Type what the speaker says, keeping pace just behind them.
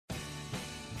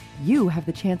you have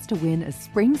the chance to win a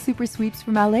spring super sweeps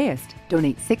from LAist.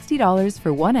 Donate $60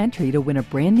 for one entry to win a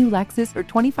brand new Lexus or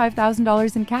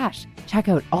 $25,000 in cash. Check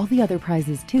out all the other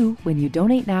prizes too when you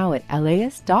donate now at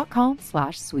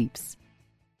laist.com/sweeps.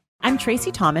 I'm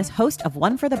Tracy Thomas, host of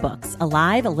One for the Books, a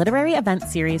live literary event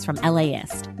series from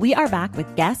LAist. We are back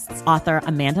with guests, author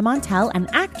Amanda Montell and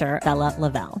actor Bella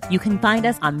Lavelle. You can find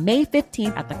us on May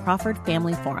 15th at the Crawford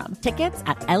Family Forum. Tickets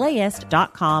at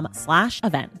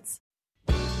laist.com/events.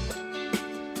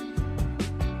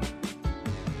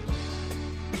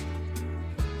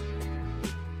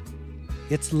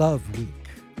 It's Love Week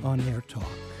on Air Talk.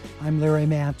 I'm Larry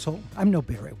Mansell. I'm no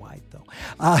Barry White, though.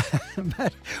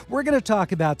 But we're going to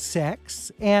talk about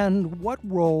sex and what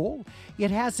role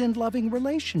it has in loving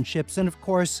relationships. And, of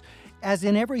course, as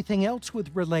in everything else with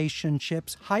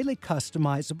relationships, highly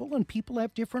customizable, and people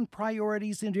have different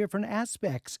priorities in different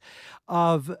aspects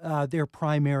of their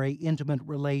primary intimate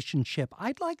relationship.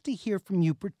 I'd like to hear from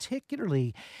you,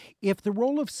 particularly if the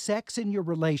role of sex in your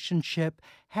relationship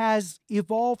has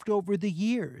evolved over the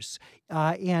years,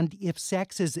 and if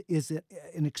sex is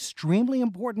an extremely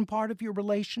important part of your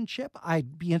relationship.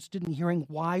 I'd be interested in hearing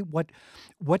why, what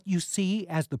you see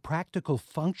as the practical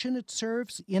function it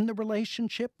serves in the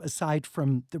relationship, aside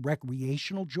from the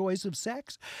recreational joys of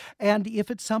sex, and if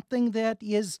it's something that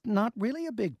is not really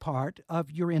a big part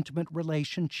of your intimate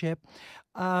relationship,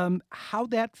 how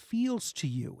that feels to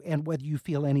you, and whether you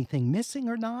feel anything missing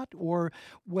or not, or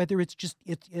whether it's just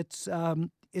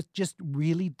it just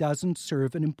really doesn't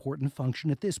serve an important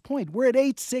function at this point. We're at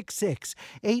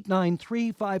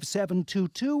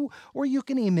 866-893-5722, or you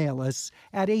can email us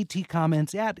at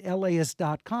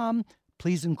atcomments@laist.com.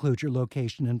 Please include your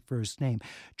location and first name.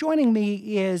 Joining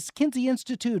me is Kinsey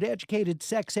Institute educated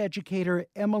sex educator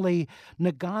Emily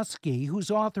Nagoski, who's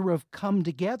author of Come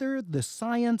Together, The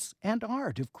Science and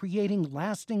Art of Creating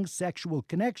Lasting Sexual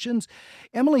Connections.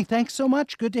 Emily, thanks so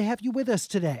much. Good to have you with us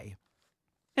today.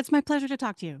 It's my pleasure to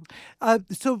talk to you.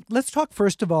 So let's talk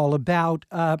first of all about,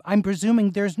 I'm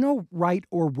presuming there's no right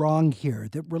or wrong here,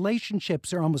 that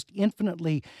relationships are almost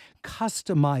infinitely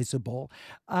customizable.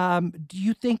 Do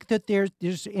you think that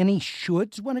there's any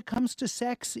shoulds when it comes to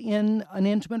sex in an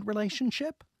intimate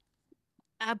relationship?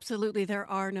 Absolutely, there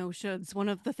are no shoulds. One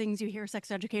of the things you hear sex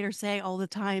educators say all the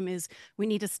time is we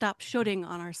need to stop shoulding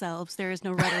on ourselves. There is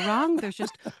no right or wrong. There's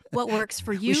just what works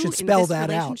for you should in spell this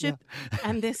that out, relationship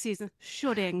and this season.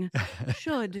 Shoulding.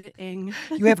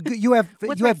 You have good you in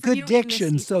this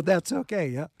diction, so season? that's okay.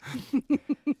 Yeah.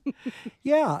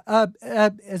 Yeah.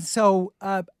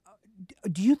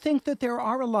 Do you think that there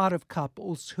are a lot of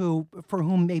couples for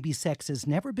whom maybe sex has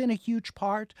never been a huge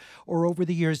part, or over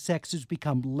the years sex has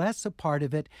become less a part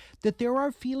of it, that there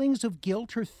are feelings of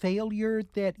guilt or failure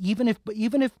that even if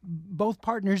both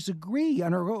partners agree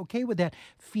and are okay with that,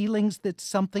 feelings that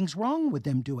something's wrong with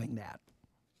them doing that?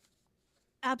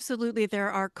 Absolutely. There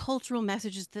are cultural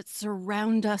messages that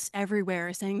surround us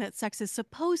everywhere saying that sex is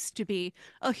supposed to be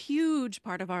a huge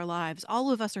part of our lives.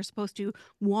 All of us are supposed to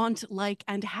want, like,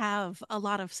 and have a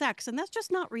lot of sex. And that's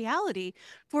just not reality.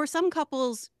 For some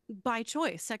couples, by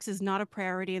choice, sex is not a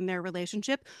priority in their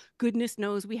relationship. Goodness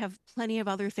knows we have plenty of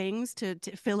other things to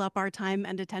fill up our time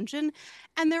and attention.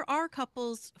 And there are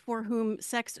couples for whom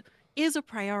sex is a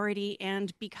priority,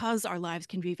 and because our lives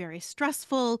can be very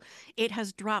stressful, it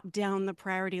has dropped down the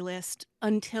priority list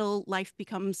until life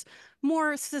becomes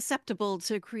more susceptible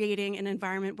to creating an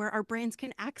environment where our brains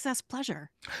can access pleasure.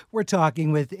 We're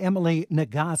talking with Emily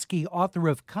Nagoski, author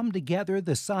of Come Together,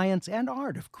 The Science and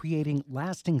Art of Creating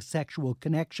Lasting Sexual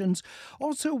Connections.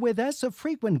 Also with us, a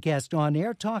frequent guest on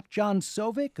Air Talk, John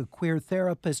Sovic, a queer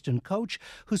therapist and coach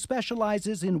who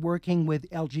specializes in working with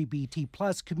LGBT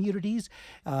plus communities.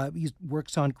 He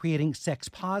works on creating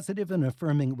sex-positive and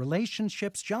affirming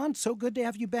relationships. John, so good to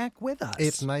have you back with us.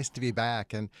 It's nice to be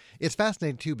back. And it's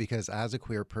fascinating, too, because as a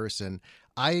queer person,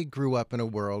 I grew up in a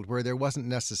world where there wasn't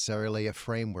necessarily a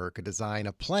framework, a design,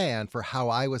 a plan for how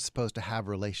I was supposed to have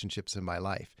relationships in my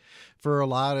life. For a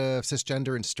lot of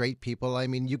cisgender and straight people, I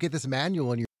mean, you get this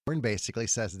manual and you're born basically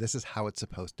says this is how it's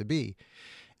supposed to be.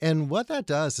 And what that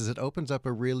does is it opens up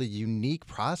a really unique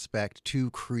prospect to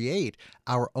create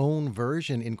our own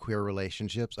version in queer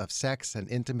relationships of sex and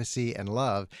intimacy and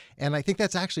love. And I think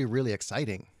that's actually really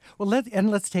exciting. Well,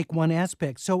 let's take one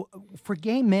aspect. So for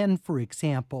gay men, for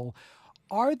example,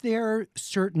 are there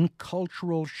certain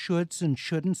cultural shoulds and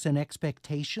shouldn'ts and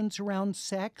expectations around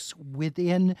sex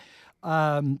within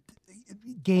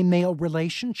gay male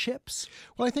relationships?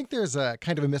 Well, I think there's a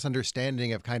kind of a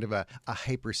misunderstanding of kind of a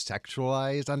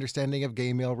hypersexualized understanding of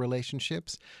gay male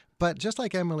relationships. But just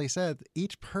like Emily said,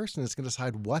 each person is going to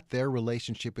decide what their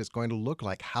relationship is going to look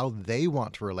like, how they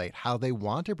want to relate, how they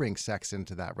want to bring sex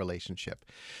into that relationship.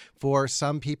 For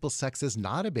some people, sex is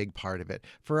not a big part of it.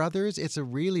 For others, it's a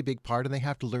really big part, and they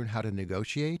have to learn how to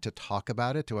negotiate, to talk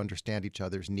about it, to understand each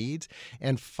other's needs,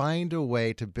 and find a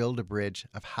way to build a bridge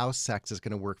of how sex is going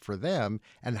to work for them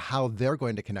and how they're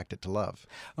going to connect it to love.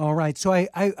 All right. So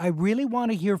I really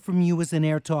want to hear from you as an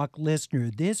Air Talk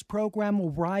listener. This program will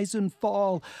rise and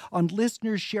fall on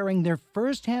listeners sharing their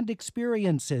firsthand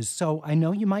experiences. So I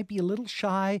know you might be a little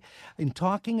shy in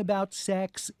talking about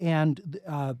sex and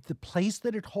the place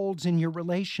that it holds in your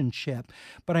relationship,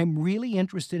 but I'm really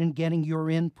interested in getting your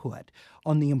input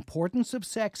on the importance of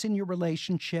sex in your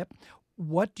relationship.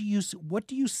 What do you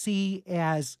see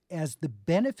as the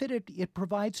benefit it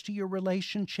provides to your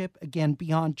relationship, again,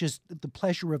 beyond just the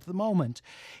pleasure of the moment?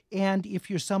 And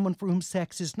if you're someone for whom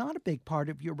sex is not a big part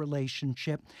of your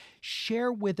relationship,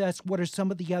 share with us what are some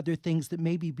of the other things that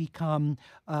maybe come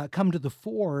to the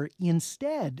fore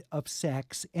instead of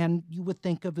sex, and you would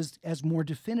think of as more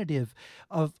definitive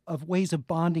of ways of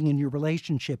bonding in your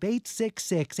relationship.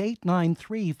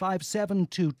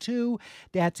 866-893-5722.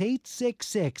 That's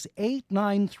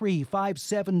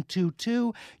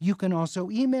 866-893-5722. You can also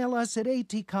email us at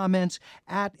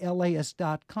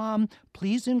atcomments@laist.com.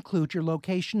 Please include your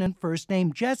location and first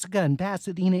name. Jessica in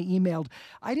Pasadena emailed,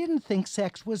 I didn't think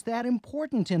sex was that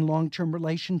important in long-term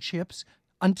relationships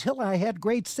until I had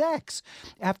great sex.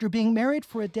 After being married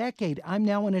for a decade, I'm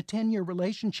now in a 10-year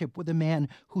relationship with a man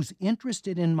who's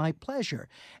interested in my pleasure.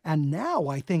 And now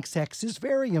I think sex is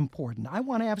very important. I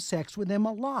want to have sex with him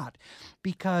a lot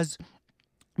because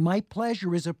my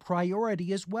pleasure is a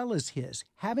priority as well as his.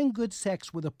 Having good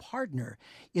sex with a partner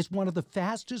is one of the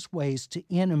fastest ways to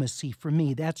intimacy for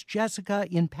me. That's Jessica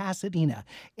in Pasadena,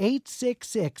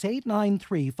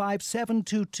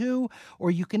 866-893-5722, or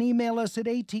you can email us at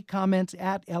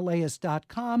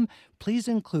atcomments@laist.com. Please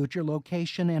include your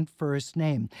location and first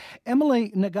name.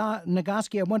 Emily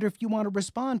Nagoski, I wonder if you want to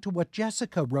respond to what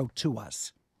Jessica wrote to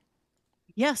us.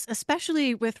 Yes,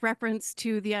 especially with reference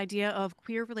to the idea of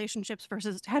queer relationships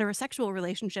versus heterosexual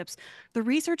relationships. The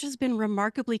research has been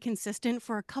remarkably consistent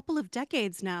for a couple of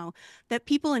decades now that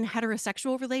people in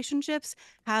heterosexual relationships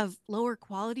have lower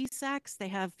quality sex, they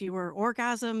have fewer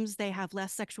orgasms, they have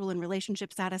less sexual and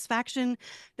relationship satisfaction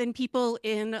than people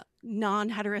in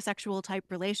non-heterosexual type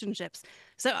relationships.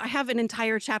 So I have an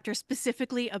entire chapter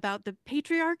specifically about the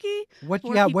patriarchy. What's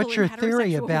your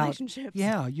theory about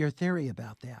your theory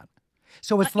about that?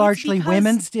 So it's largely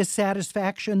women's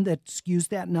dissatisfaction that skews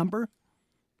that number?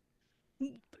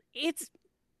 It's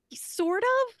sort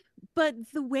of, but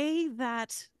the way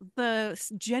that the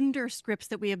gender scripts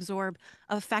that we absorb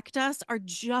affect us are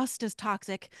just as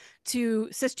toxic to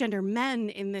cisgender men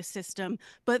in this system,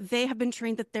 but they have been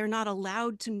trained that they're not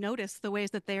allowed to notice the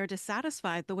ways that they are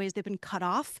dissatisfied, the ways they've been cut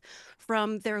off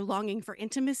from their longing for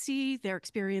intimacy, their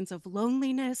experience of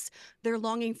loneliness, their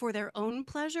longing for their own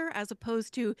pleasure, as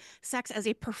opposed to sex as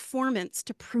a performance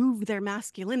to prove their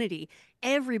masculinity.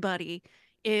 Everybody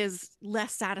is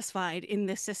less satisfied in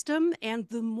this system, and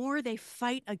the more they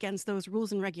fight against those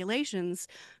rules and regulations,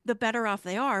 the better off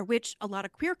they are, which a lot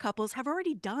of queer couples have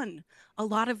already done. A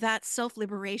lot of that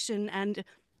self-liberation and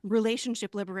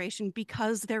relationship liberation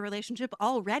because their relationship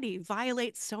already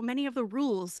violates so many of the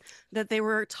rules that they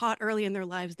were taught early in their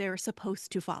lives they're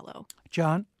supposed to follow.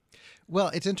 John? Well,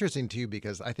 it's interesting, too,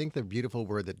 because I think the beautiful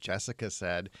word that Jessica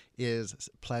said is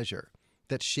pleasure.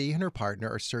 That she and her partner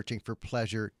are searching for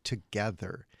pleasure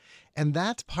together. And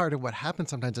that's part of what happens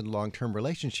sometimes in long-term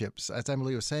relationships. As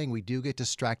Emily was saying, we do get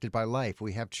distracted by life.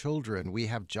 We have children, we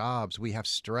have jobs, we have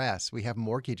stress, we have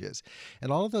mortgages. And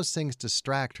all of those things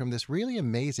distract from this really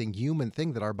amazing human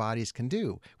thing that our bodies can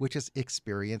do, which is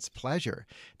experience pleasure.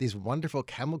 These wonderful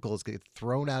chemicals get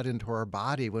thrown out into our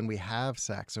body when we have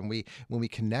sex and when we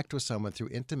connect with someone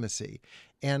through intimacy.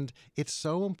 And it's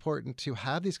so important to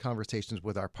have these conversations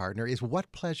with our partner is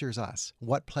what pleasures us,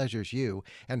 what pleasures you,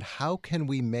 and how can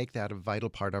we make that a vital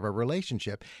part of our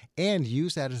relationship and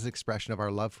use that as an expression of our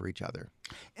love for each other.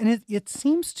 And it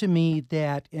seems to me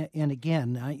that, and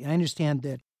again, I understand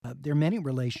that there are many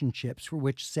relationships for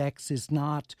which sex is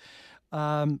not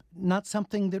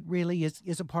something that really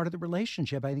is a part of the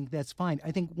relationship. I think that's fine.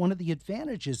 I think one of the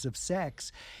advantages of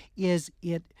sex is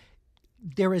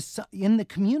there is, in the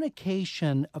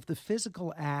communication of the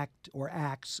physical act or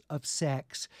acts of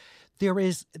sex, there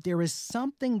is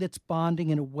something that's bonding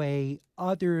in a way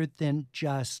other than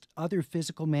just other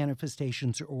physical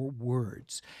manifestations or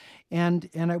words. And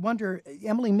I wonder,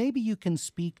 Emily, maybe you can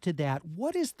speak to that.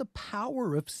 What is the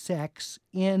power of sex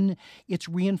in its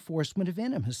reinforcement of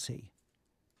intimacy?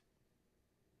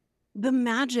 The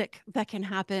magic that can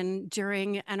happen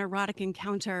during an erotic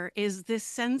encounter is this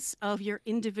sense of your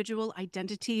individual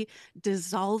identity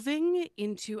dissolving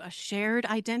into a shared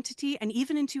identity and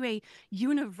even into a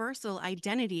universal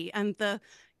identity. And the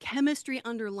chemistry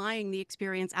underlying the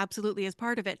experience absolutely is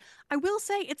part of it. I will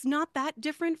say it's not that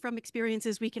different from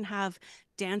experiences we can have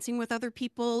dancing with other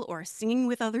people or singing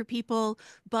with other people,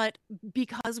 but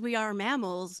because we are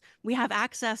mammals, we have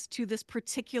access to this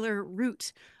particular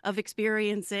route of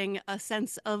experiencing a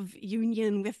sense of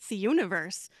union with the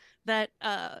universe that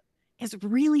is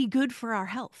really good for our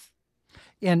health.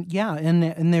 And yeah,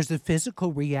 and there's a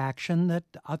physical reaction that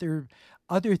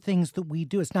other things that we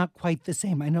do. It's not quite the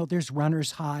same. I know there's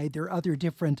runner's high. There are other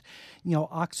different,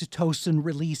 oxytocin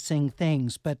releasing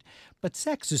things, but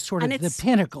sex is sort of the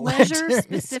pinnacle. Pleasure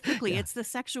specifically. Yeah. It's the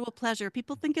sexual pleasure.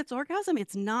 People think it's orgasm.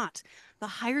 It's not. The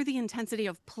higher the intensity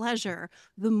of pleasure,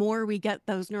 the more we get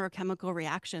those neurochemical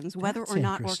reactions, whether or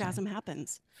not orgasm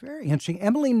happens. Very interesting.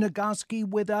 Emily Nagoski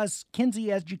with us,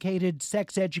 Kinsey-educated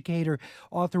sex educator,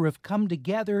 author of Come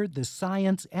Together, The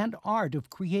Science and Art of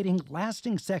Creating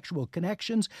Lasting Sexual Connections.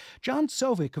 John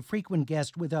Sovic, a frequent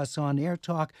guest with us on Air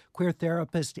Talk, queer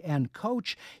therapist and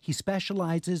coach. He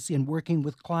specializes in working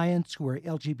with clients who are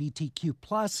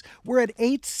LGBTQ+. We're at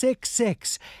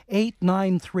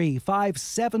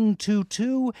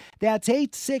 866-893-5722. That's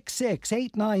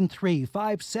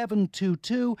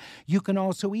 866-893-5722. You can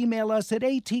also email us at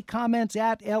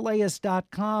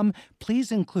atcomments@laist.com.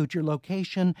 Please include your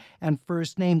location and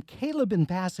first name. Caleb in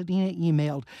Pasadena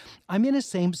emailed, I'm in a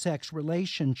same-sex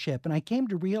relationship, and I came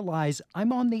to realize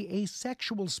I'm on the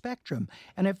asexual spectrum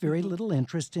and have very little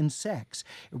interest in sex.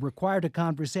 It required a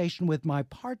conversation with my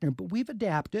partner, but we've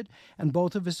adapted, and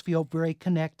both of us feel very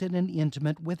connected and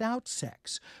intimate without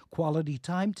sex. Quality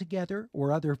time together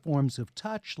or other forms of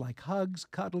touch like hugs,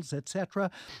 cuddles,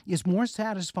 etc. is more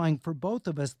satisfying for both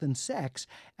of us than sex,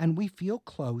 and we feel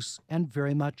close and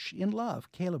very much in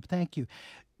love. Caleb, thank you.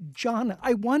 John,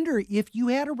 I wonder if you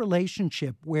had a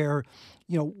relationship where,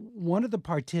 one of the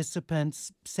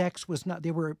participants' sex was not,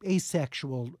 they were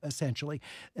asexual, essentially,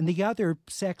 and the other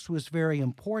sex was very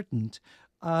important.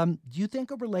 Do you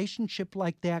think a relationship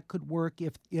like that could work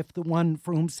if the one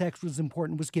for whom sex was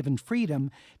important was given freedom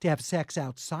to have sex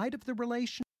outside of the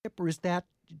relationship, or is that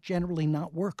generally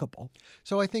not workable?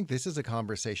 So I think this is a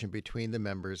conversation between the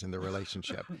members in the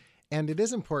relationship. And it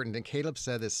is important, and Caleb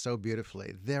said this so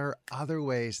beautifully, there are other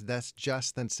ways that's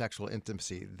just than sexual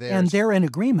intimacy. And they're in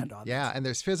agreement on that. Yeah, and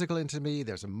there's physical intimacy,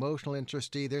 there's emotional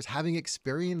intimacy, there's having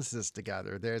experiences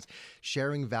together, there's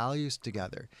sharing values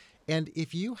together. And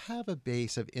if you have a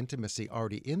base of intimacy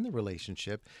already in the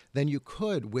relationship, then you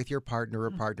could, with your partner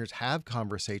or partners, have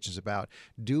conversations about,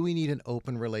 do we need an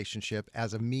open relationship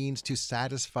as a means to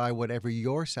satisfy whatever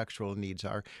your sexual needs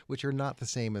are, which are not the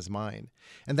same as mine?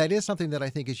 And that is something that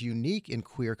I think is unique in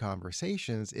queer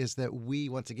conversations, is that we,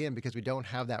 once again, because we don't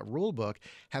have that rule book,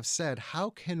 have said,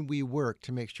 how can we work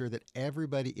to make sure that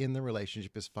everybody in the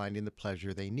relationship is finding the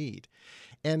pleasure they need?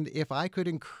 And if I could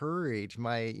encourage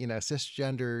my,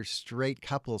 cisgender straight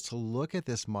couples to look at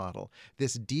this model,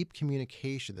 this deep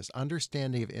communication, this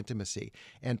understanding of intimacy,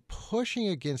 and pushing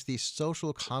against these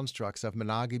social constructs of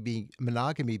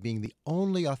monogamy being the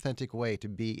only authentic way to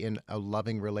be in a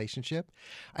loving relationship,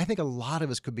 I think a lot of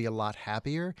us could be a lot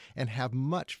happier and have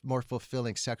much more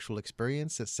fulfilling sexual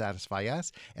experience that satisfy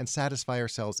us and satisfy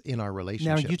ourselves in our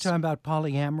relationships. Now, are you talking about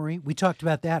polyamory? We talked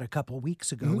about that a couple of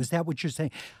weeks ago. Is that what you're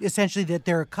saying? Essentially, that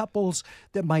there are couples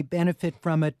that might benefit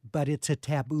from it, but it's a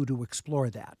taboo to explore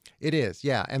that. It is,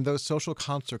 yeah. And those social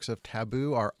constructs of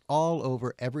taboo are all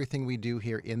over everything we do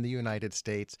here in the United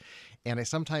States. And I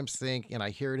sometimes think, and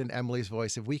I hear it in Emily's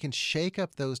voice, if we can shake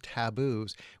up those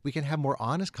taboos, we can have more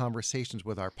honest conversations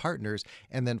with our partners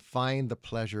and then find the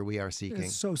pleasure we are seeking.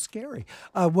 It's so scary.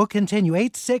 We'll continue.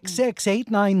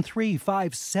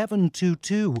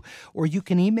 866-893-5722. Or you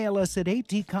can email us at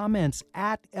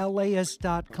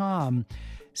atcomments@laist.com.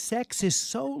 Sex is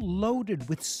so loaded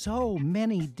with so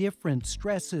many different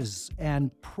stresses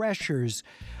and pressures.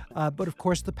 But of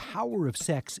course, the power of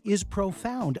sex is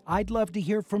profound. I'd love to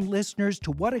hear from listeners.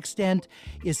 To what extent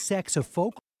is sex a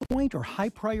focal point or high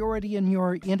priority in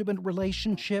your intimate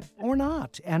relationship or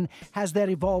not? And has that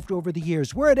evolved over the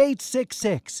years? We're at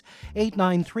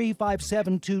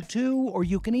 866-893-5722, or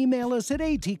you can email us at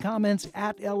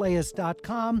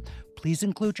atcomments@laist.com. Please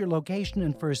include your location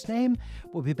and first name.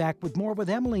 We'll be back with more with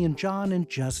Emily and John in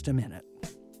just a minute.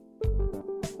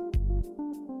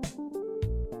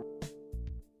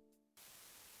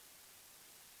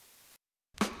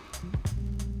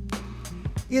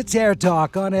 It's Air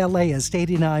Talk on LAist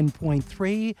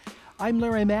 89.3. I'm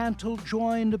Larry Mantle,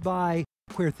 joined by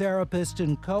queer therapist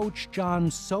and coach John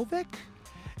Sovic.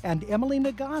 And Emily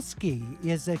Nagoski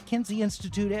is a Kinsey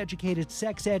Institute-educated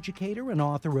sex educator and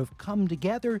author of Come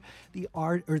Together, the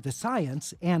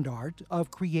science and art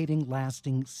of creating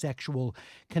lasting sexual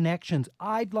connections.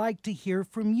 I'd like to hear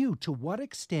from you. To what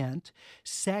extent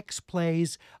sex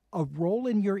plays a role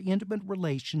in your intimate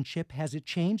relationship? Has it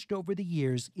changed over the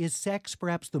years? Is sex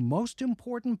perhaps the most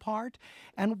important part?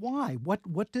 And why?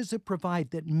 What does it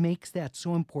provide that makes that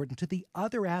so important to the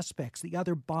other aspects, the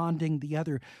other bonding, the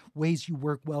other ways you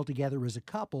work well together as a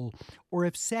couple? Or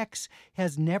if sex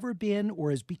has never been or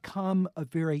has become a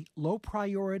very low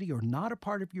priority or not a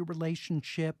part of your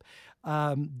relationship,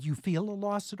 do you feel a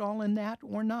loss at all in that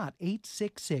or not?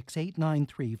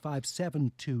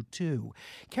 866-893-5722.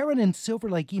 Karen in Silver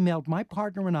Lake emailed, my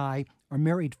partner and I are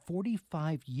married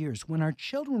 45 years. When our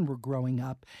children were growing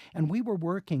up and we were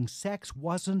working, sex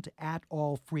wasn't at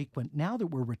all frequent. Now that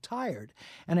we're retired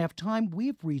and have time,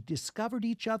 we've rediscovered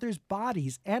each other's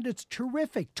bodies, and it's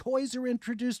terrific. Toys are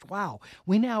introduced. Wow.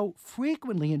 We now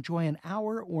frequently enjoy an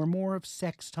hour or more of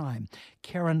sex time.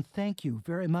 Karen, thank you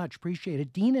very much. Appreciate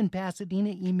it. Dean in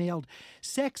Pasadena emailed,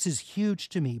 sex is huge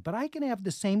to me, but I can have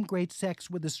the same great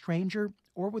sex with a stranger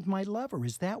or with my lover.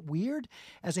 Is that weird?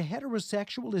 As a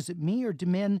heterosexual, is it me, or do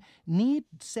men need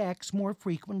sex more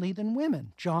frequently than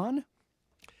women? John?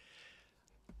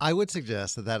 I would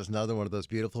suggest that that is another one of those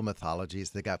beautiful mythologies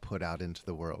that got put out into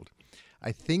the world.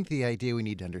 I think the idea we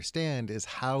need to understand is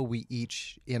how we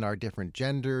each, in our different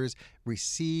genders,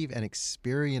 receive and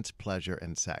experience pleasure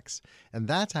and sex. And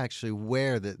that's actually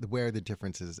where the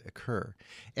differences occur.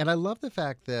 And I love the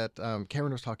fact that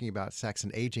Karen was talking about sex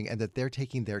and aging, and that they're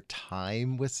taking their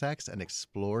time with sex and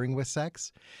exploring with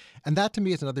sex. And that, to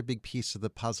me, is another big piece of the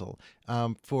puzzle.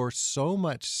 For so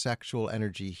much sexual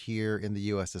energy here in the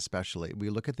U.S. especially,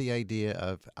 we look at the idea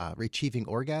of achieving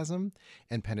orgasm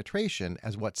and penetration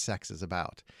as what sex is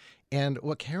about. And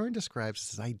what Karen describes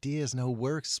is this idea is, no,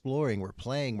 we're exploring, we're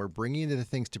playing, we're bringing into the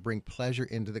things to bring pleasure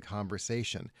into the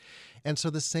conversation. And so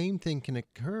the same thing can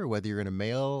occur whether you're in a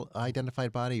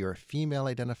male-identified body or a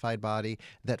female-identified body,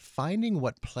 that finding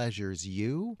what pleasures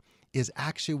you is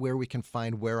actually where we can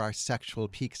find where our sexual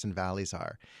peaks and valleys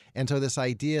are. And so this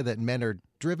idea that men are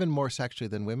driven more sexually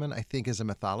than women, I think, is a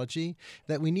mythology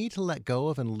that we need to let go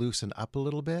of and loosen up a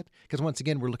little bit, because once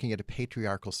again, we're looking at a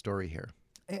patriarchal story here.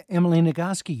 Emily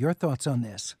Nagoski, your thoughts on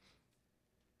this?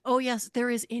 Oh, yes, there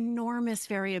is enormous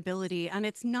variability, and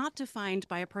it's not defined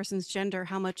by a person's gender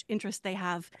how much interest they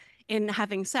have in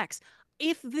having sex.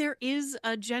 If there is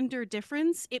a gender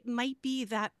difference, it might be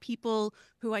that people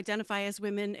who identify as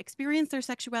women experience their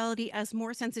sexuality as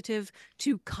more sensitive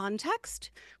to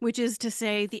context, which is to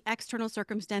say the external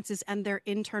circumstances and their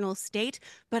internal state.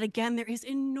 But again, there is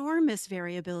enormous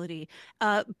variability.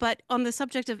 But on the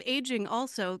subject of aging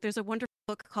also, there's a wonderful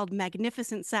book called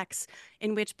Magnificent Sex,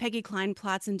 in which Peggy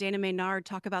Klein-Platz and Dana Maynard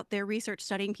talk about their research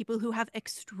studying people who have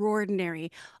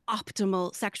extraordinary,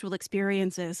 optimal sexual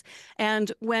experiences.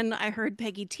 And when I heard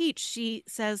Peggy teach, she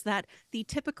says that the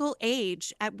typical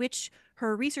age at which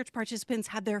her research participants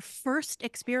had their first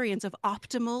experience of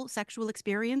optimal sexual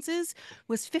experiences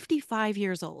was 55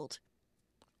 years old.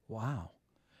 Wow.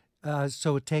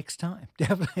 So it takes time,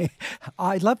 definitely.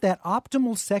 I love that.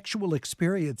 Optimal sexual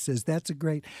experiences. That's a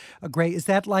great, is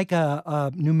that like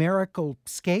a numerical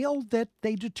scale that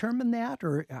they determine that,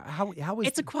 or how is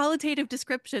it's a qualitative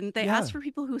description. They ask for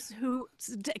people who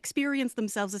experience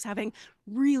themselves as having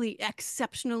really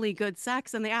exceptionally good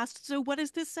sex. And they asked, so what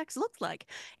does this sex look like?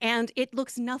 And it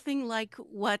looks nothing like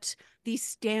what the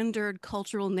standard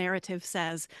cultural narrative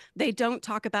says. They don't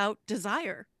talk about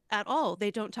desire at all.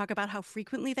 They don't talk about how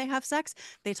frequently they have sex.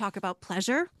 They talk about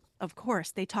pleasure. Of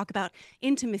course, they talk about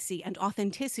intimacy and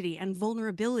authenticity and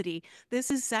vulnerability. This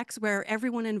is sex where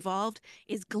everyone involved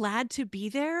is glad to be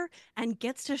there and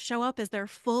gets to show up as their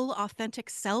full, authentic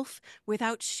self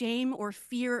without shame or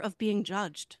fear of being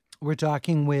judged. We're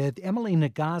talking with Emily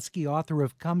Nagoski, author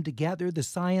of Come Together, The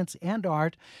Science and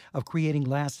Art of Creating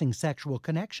Lasting Sexual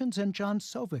Connections, and John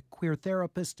Sovic, queer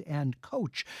therapist and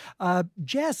coach.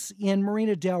 Jess in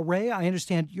Marina Del Rey, I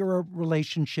understand you're a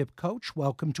relationship coach.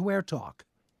 Welcome to Air Talk.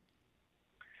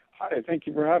 Hi, thank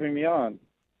you for having me on.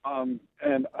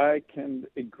 And I can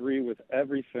agree with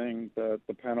everything that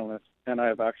the panelists, and I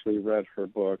have actually read her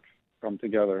book, Come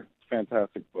Together. It's a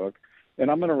fantastic book. And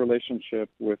I'm in a relationship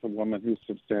with a woman who's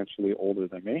substantially older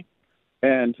than me.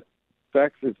 And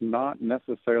sex is not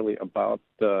necessarily about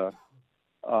the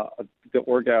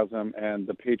orgasm and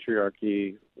the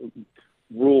patriarchy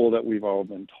rule that we've all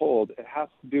been told. It has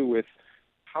to do with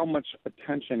how much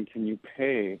attention can you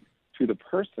pay to the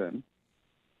person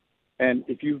And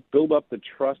if you build up the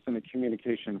trust and the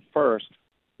communication first,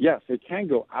 yes, it can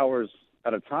go hours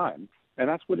at a time. And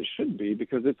that's what it should be,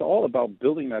 because it's all about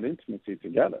building that intimacy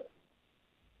together.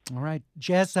 All right.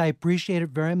 Jess, I appreciate it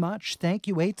very much. Thank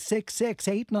you.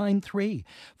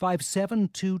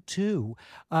 866-893-5722.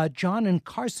 John and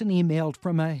Carson emailed,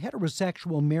 from a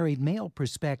heterosexual married male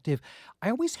perspective, I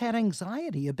always had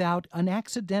anxiety about an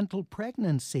accidental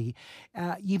pregnancy,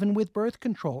 even with birth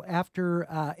control. After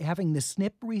having the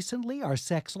snip recently, our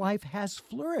sex life has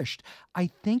flourished. I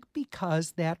think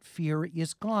because that fear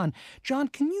is gone. John,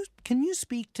 can you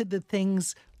speak to the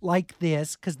things like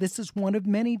this, because this is one of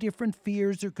many different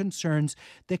fears or concerns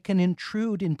that can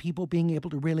intrude in people being able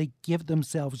to really give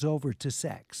themselves over to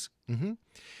sex? Mm-hmm.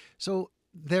 So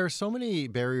there are so many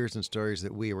barriers and stories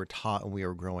that we were taught when we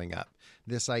were growing up.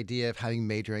 This idea of having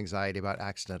major anxiety about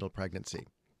accidental pregnancy.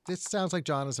 This sounds like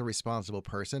John is a responsible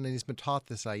person and he's been taught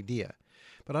this idea.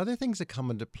 But other things that come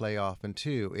into play often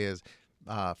too is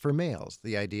for males,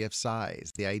 the idea of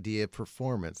size, the idea of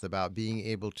performance, about being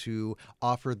able to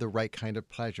offer the right kind of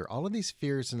pleasure. All of these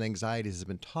fears and anxieties have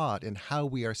been taught in how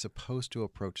we are supposed to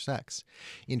approach sex.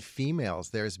 In females,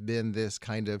 there's been this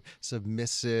kind of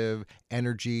submissive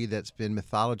energy that's been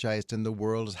mythologized in the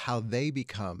world as how they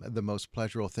become the most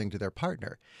pleasurable thing to their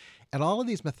partner. And all of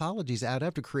these mythologies add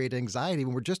up to create anxiety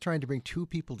when we're just trying to bring two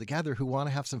people together who want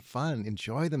to have some fun,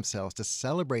 enjoy themselves, to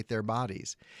celebrate their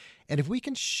bodies. And if we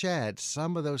can shed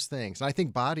some of those things, and I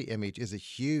think body image is a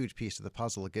huge piece of the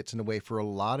puzzle. It gets in the way for a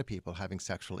lot of people having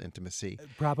sexual intimacy.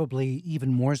 Probably even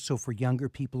more so for younger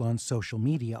people on social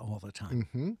media all the time.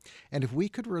 Mm-hmm. And if we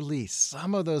could release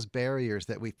some of those barriers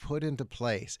that we've put into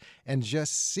place and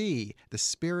just see the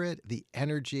spirit, the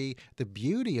energy, the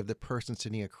beauty of the person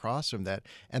sitting across from that,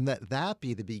 and that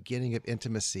be the beginning of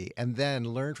intimacy, and then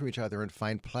learn from each other and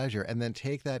find pleasure, and then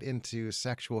take that into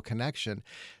sexual connection,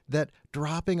 that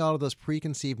dropping all of those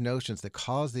preconceived notions that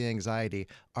cause the anxiety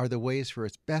are the ways for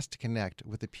us best to connect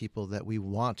with the people that we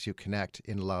want to connect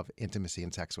in love, intimacy,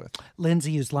 and sex with.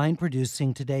 Lindsay is line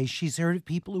producing today. She's heard of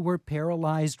people who were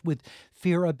paralyzed with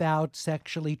fear about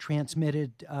sexually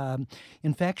transmitted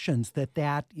infections,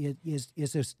 that is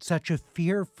such a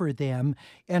fear for them.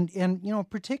 And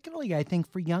particularly I think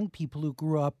for young people who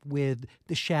grew up with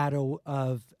the shadow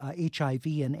of HIV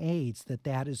and AIDS,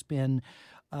 that has been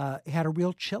had a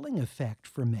real chilling effect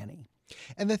for many.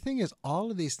 And the thing is,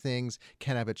 all of these things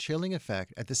can have a chilling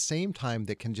effect at the same time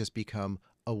that can just become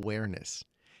awareness.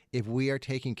 If we are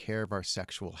taking care of our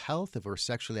sexual health, if we're a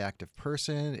sexually active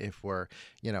person, if we're,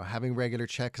 having regular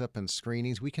checkups and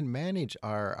screenings, we can manage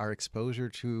our exposure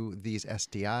to these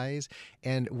STIs,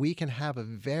 and we can have a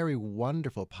very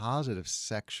wonderful, positive,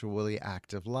 sexually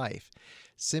active life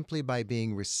simply by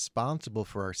being responsible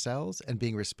for ourselves and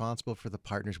being responsible for the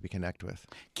partners we connect with.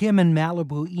 Kim in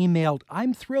Malibu emailed,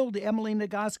 I'm thrilled Emily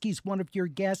Nagoski's one of your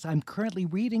guests. I'm currently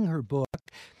reading her book,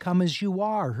 Come As You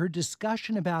Are. Her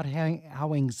discussion about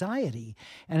how anxiety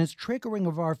and its triggering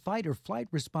of our fight or flight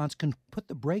response can put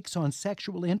the brakes on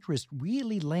sexual interest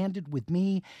really landed with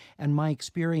me and my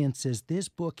experiences. This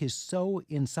book is so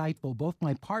insightful. Both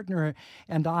my partner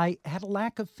and I had a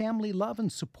lack of family love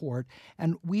and support,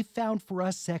 and we found for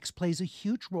us sex plays a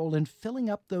huge role in filling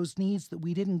up those needs that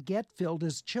we didn't get filled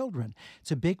as children.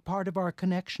 It's a big part of our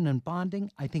connection and bonding.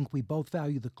 I think we both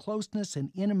value the closeness and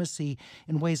intimacy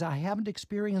in ways I haven't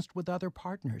experienced with other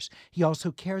partners. He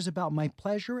also cares about my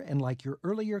pleasure, and like your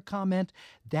earlier comment,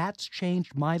 that's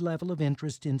changed my level of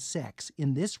interest in sex.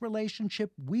 In this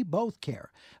relationship, we both care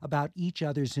about each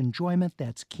other's enjoyment.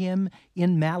 That's Kim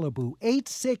in Malibu.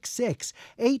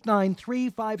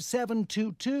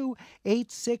 866-893-5722,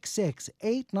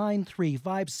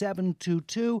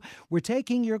 866-893-5722. We're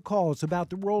taking your calls about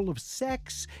the role of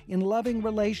sex in loving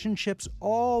relationships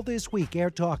all this week. Air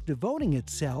Talk devoting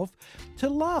itself to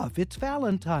love. It's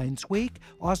Valentine's week.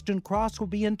 Austin Cross will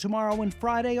be in tomorrow and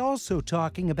Friday also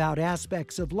talking about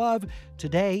aspects of love.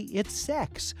 Today, it's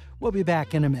sex. We'll be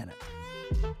back in a minute.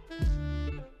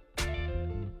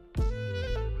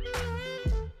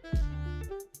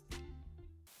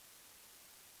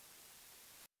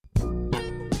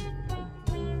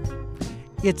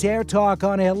 It's Air Talk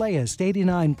on LAist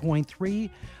 89.3.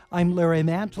 I'm Larry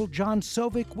Mantle. John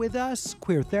Sovic with us,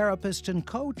 queer therapist and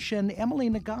coach, and Emily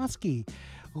Nagoski,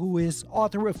 who is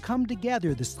author of Come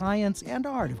Together, The Science and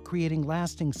Art of Creating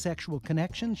Lasting Sexual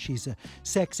Connections. She's a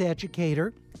sex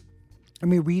educator Let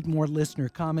me read more listener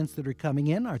comments that are coming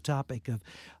in. Our topic of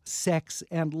sex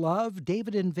and love.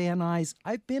 David in Van Nuys,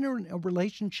 I've been in a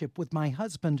relationship with my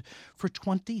husband for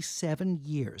 27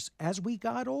 years. As we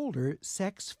got older,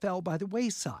 sex fell by the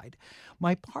wayside.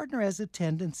 My partner has a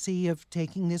tendency of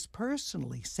taking this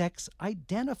personally. Sex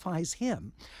identifies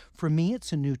him. For me,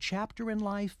 it's a new chapter in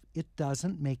life. It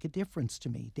doesn't make a difference to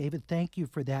me. David, thank you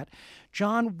for that.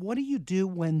 John, what do you do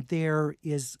when there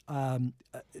is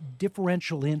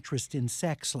differential interest in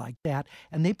sex like that,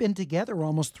 and they've been together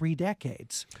almost 3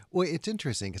 decades? Well, it's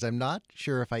interesting because I'm not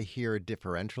sure if I hear a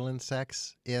differential in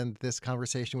sex in this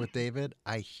conversation with David.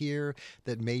 I hear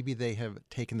that maybe they have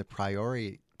taken the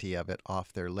priority of it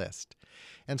off their list.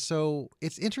 And so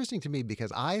it's interesting to me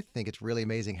because I think it's really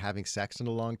amazing having sex in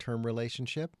a long-term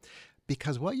relationship,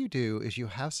 because what you do is you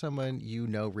have someone you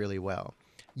know really well.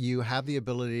 You have the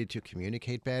ability to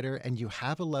communicate better, and you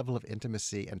have a level of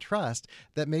intimacy and trust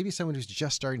that maybe someone who's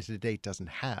just starting to date doesn't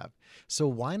have. So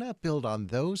why not build on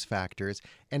those factors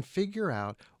and figure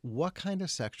out what kind of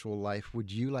sexual life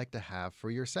would you like to have for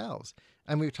yourselves?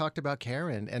 And we've talked about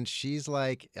Karen, and she's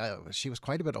like, she was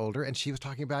quite a bit older, and she was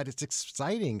talking about it's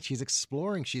exciting. She's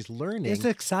exploring. She's learning. It's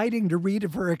exciting to read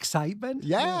of her excitement.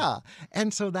 Yeah.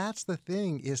 And so that's the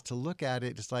thing, is to look at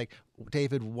it. It's like,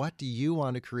 David, what do you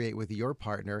want to create with your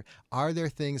partner? Are there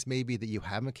things maybe that you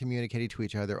haven't communicated to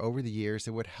each other over the years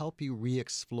that would help you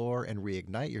re-explore and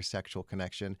reignite your sexual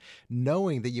connection,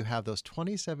 knowing that you have those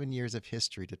 27 years of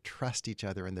history to trust each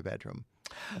other in the bedroom?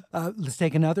 Let's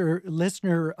take another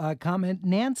listener comment.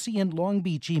 Nancy in Long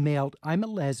Beach emailed, I'm a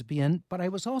lesbian, but I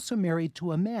was also married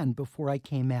to a man before I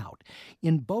came out.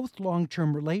 In both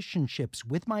long-term relationships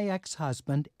with my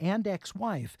ex-husband and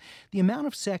ex-wife, the amount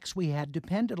of sex we had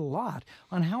depended a lot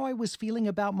on how I was feeling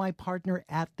about my partner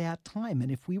at that time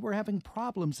and if we were having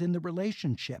problems in the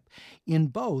relationship. In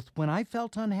both, when I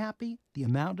felt unhappy, the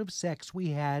amount of sex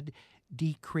we had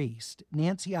decreased.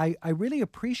 Nancy, I really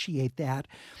appreciate that.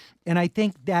 And I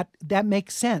think that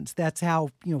makes sense. That's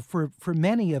how, for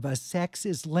many of us, sex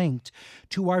is linked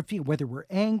to our feel, whether we're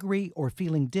angry or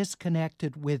feeling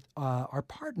disconnected with our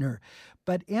partner.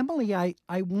 But Emily, I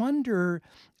wonder,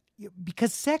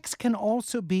 because sex can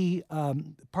also be,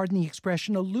 pardon the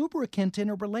expression, a lubricant in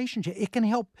a relationship. It can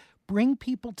help bring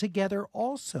people together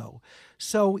also.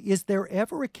 So is there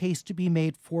ever a case to be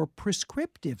made for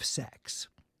prescriptive sex?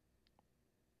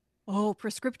 Oh,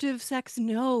 prescriptive sex,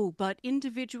 no, but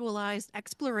individualized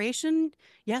exploration,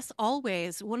 yes,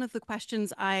 always. One of the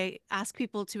questions I ask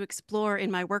people to explore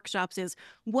in my workshops is,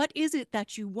 what is it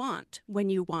that you want when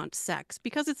you want sex?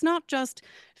 Because it's not just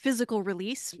physical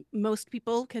release. Most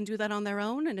people can do that on their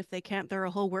own, and if they can't, there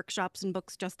are whole workshops and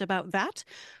books just about that.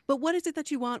 But what is it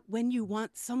that you want when you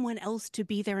want someone else to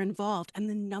be there involved? And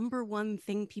the number one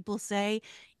thing people say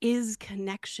is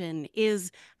connection,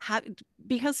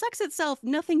 because sex itself,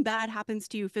 nothing bad happens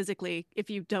to you physically if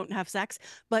you don't have sex,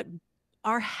 but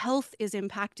our health is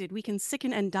impacted. We can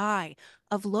sicken and die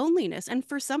of loneliness. And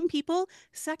for some people,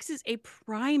 sex is a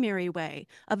primary way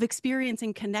of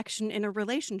experiencing connection in a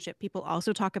relationship. People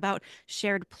also talk about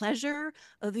shared pleasure,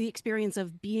 the experience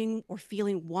of being or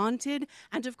feeling wanted,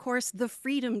 and of course, the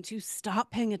freedom to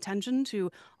stop paying attention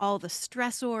to all the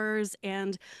stressors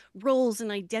and roles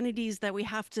and identities that we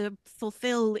have to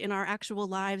fulfill in our actual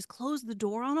lives, close the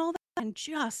door on all that, and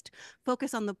just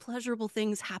focus on the pleasurable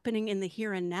things happening in the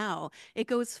here and now. It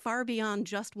goes far beyond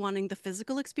just wanting the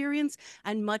physical experience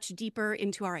and much deeper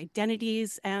into our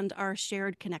identities and our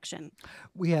shared connection.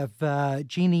 We have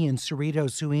Jeannie in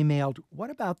Cerritos who emailed,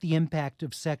 what about the impact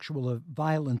of sexual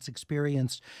violence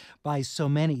experienced by so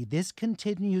many? This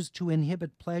continues to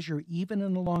inhibit pleasure even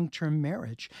in a long-term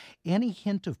marriage. Any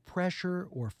hint of pressure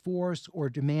or force or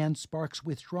demand sparks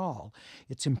withdrawal.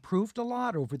 It's improved a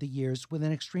lot over the years with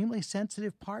an extremely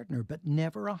sensitive partner, but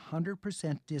never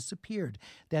 100% disappeared.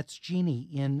 That's Jeannie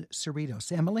in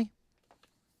Cerritos. Emily?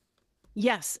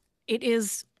 Yes, it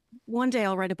is. One day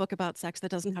I'll write a book about sex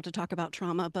that doesn't have to talk about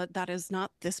trauma, but that is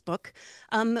not this book.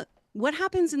 What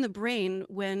happens in the brain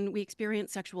when we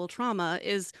experience sexual trauma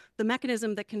is the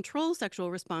mechanism that controls sexual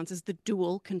response is the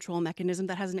dual control mechanism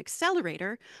that has an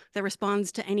accelerator that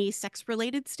responds to any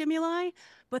sex-related stimuli,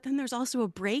 but then there's also a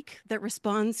brake that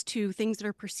responds to things that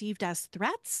are perceived as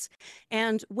threats.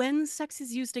 And when sex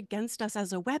is used against us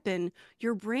as a weapon,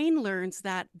 your brain learns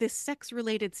that this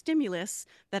sex-related stimulus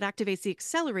that activates the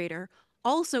accelerator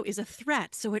also is a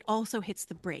threat, so it also hits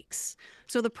the brakes.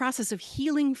 So the process of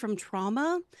healing from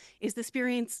trauma is the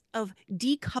experience of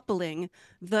decoupling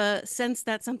the sense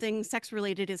that something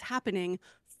sex-related is happening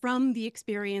from the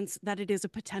experience that it is a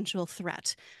potential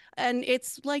threat. And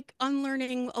it's like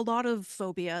unlearning a lot of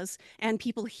phobias, and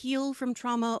people heal from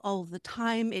trauma all the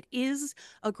time. It is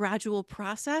a gradual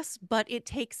process, but it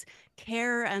takes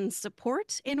care and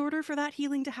support in order for that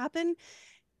healing to happen.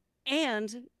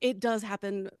 And it does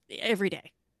happen every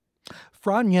day.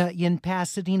 Franya in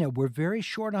Pasadena, we're very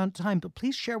short on time, but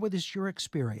please share with us your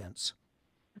experience.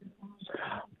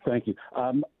 Thank you.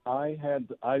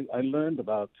 I learned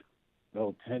about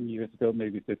 10 years ago,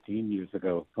 maybe 15 years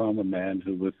ago, from a man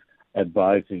who was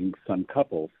advising some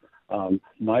couples.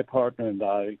 My partner and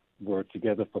I were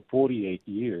together for 48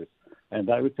 years, and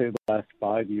I would say the last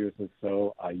 5 years or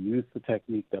so, I used the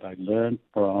technique that I learned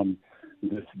from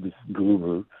this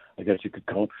guru, I guess you could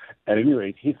call him. At any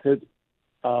rate, he said,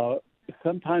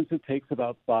 sometimes it takes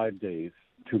about 5 days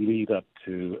to lead up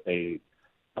to a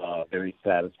very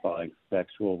satisfying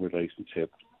sexual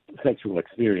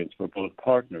experience for both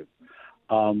partners.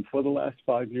 For the last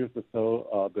 5 years or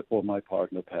so, before my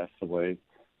partner passed away,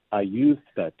 I used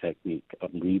that technique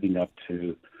of leading up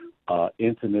to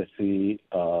intimacy.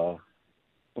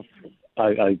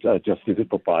 I just did it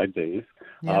for 5 days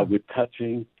with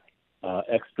touching,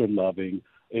 extra loving.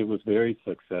 It was very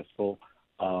successful.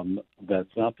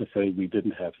 That's not to say we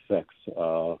didn't have sex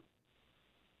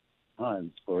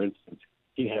times. For instance,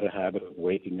 he had a habit of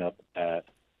waking up at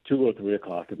 2 or 3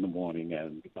 o'clock in the morning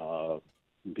and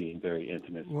being very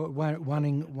intimate.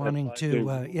 Wanting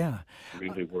to,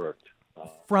 really worked.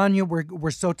 Franya,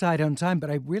 we're so tight on time, but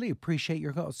I really appreciate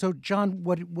your call. So, John,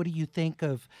 what do you think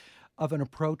of an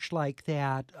approach like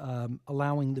that,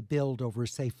 allowing the build over,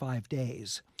 say, 5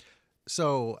 days?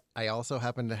 So I also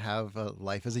happen to have a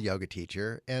life as a yoga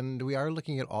teacher, and we are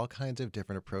looking at all kinds of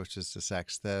different approaches to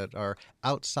sex that are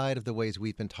outside of the ways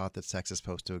we've been taught that sex is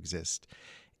supposed to exist.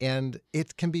 And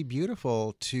it can be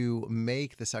beautiful to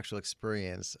make the sexual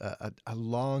experience a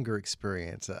longer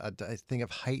experience, a thing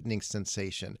of heightening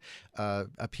sensation,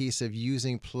 a piece of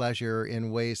using pleasure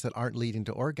in ways that aren't leading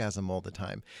to orgasm all the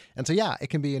time. And so, yeah, it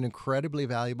can be an incredibly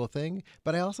valuable thing.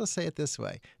 But I also say it this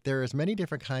way. There are as many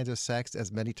different kinds of sex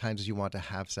as many times as you want to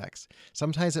have sex.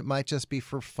 Sometimes it might just be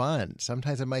for fun.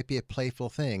 Sometimes it might be a playful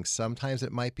thing. Sometimes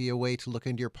it might be a way to look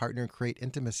into your partner and create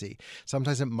intimacy.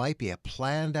 Sometimes it might be a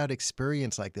planned out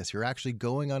experience like this. You're actually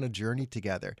going on a journey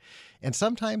together. And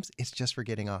sometimes it's just for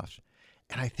getting off.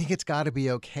 And I think it's got to be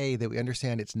okay that we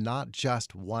understand it's not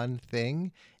just one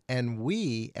thing, and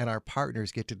we and our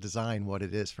partners get to design what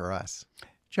it is for us.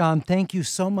 John, thank you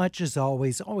so much as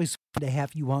always. Always fun to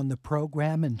have you on the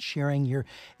program and sharing your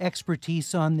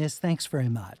expertise on this. Thanks very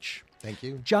much. Thank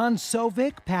you. John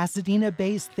Sovic,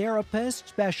 Pasadena-based therapist,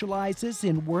 specializes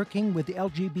in working with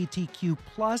LGBTQ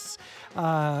plus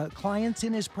clients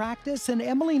in his practice, and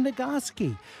Emily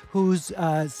Nagoski, who's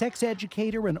a sex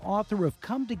educator and author of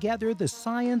Come Together, The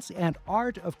Science and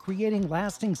Art of Creating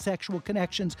Lasting Sexual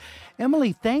Connections.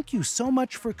 Emily, thank you so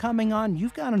much for coming on.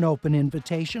 You've got an open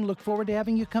invitation. Look forward to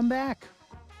having you come back.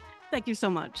 Thank you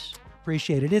so much.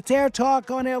 Appreciate it. It's Air Talk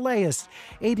on LAist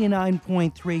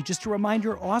 89.3. Just a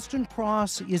reminder, Austin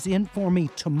Cross is in for me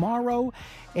tomorrow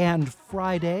and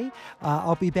Friday.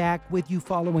 I'll be back with you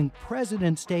following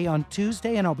President's Day on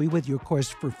Tuesday, and I'll be with you, of course,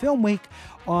 for Film Week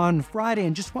on Friday.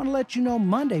 And just want to let you know,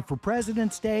 Monday for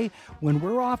President's Day, when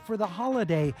we're off for the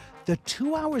holiday, the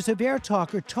 2 hours of Air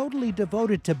Talk are totally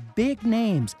devoted to big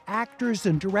names, actors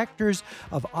and directors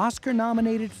of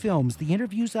Oscar-nominated films. The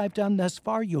interviews I've done thus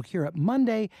far, you'll hear it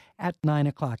Monday at 9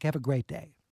 o'clock. Have a great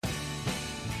day.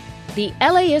 The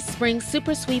LAist Spring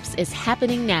Super Sweeps is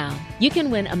happening now. You can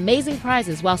win amazing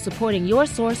prizes while supporting your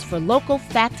source for local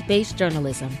fact-based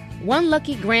journalism. One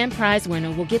lucky grand prize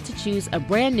winner will get to choose a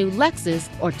brand new Lexus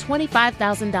or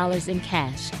 $25,000 in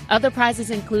cash. Other prizes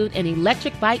include an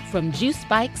electric bike from Juice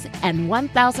Bikes and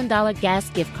 $1,000 gas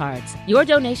gift cards. Your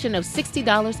donation of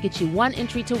 $60 gets you one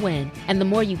entry to win, and the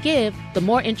more you give, the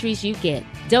more entries you get.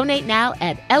 Donate now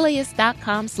at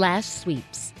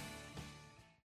LAist.com/sweeps.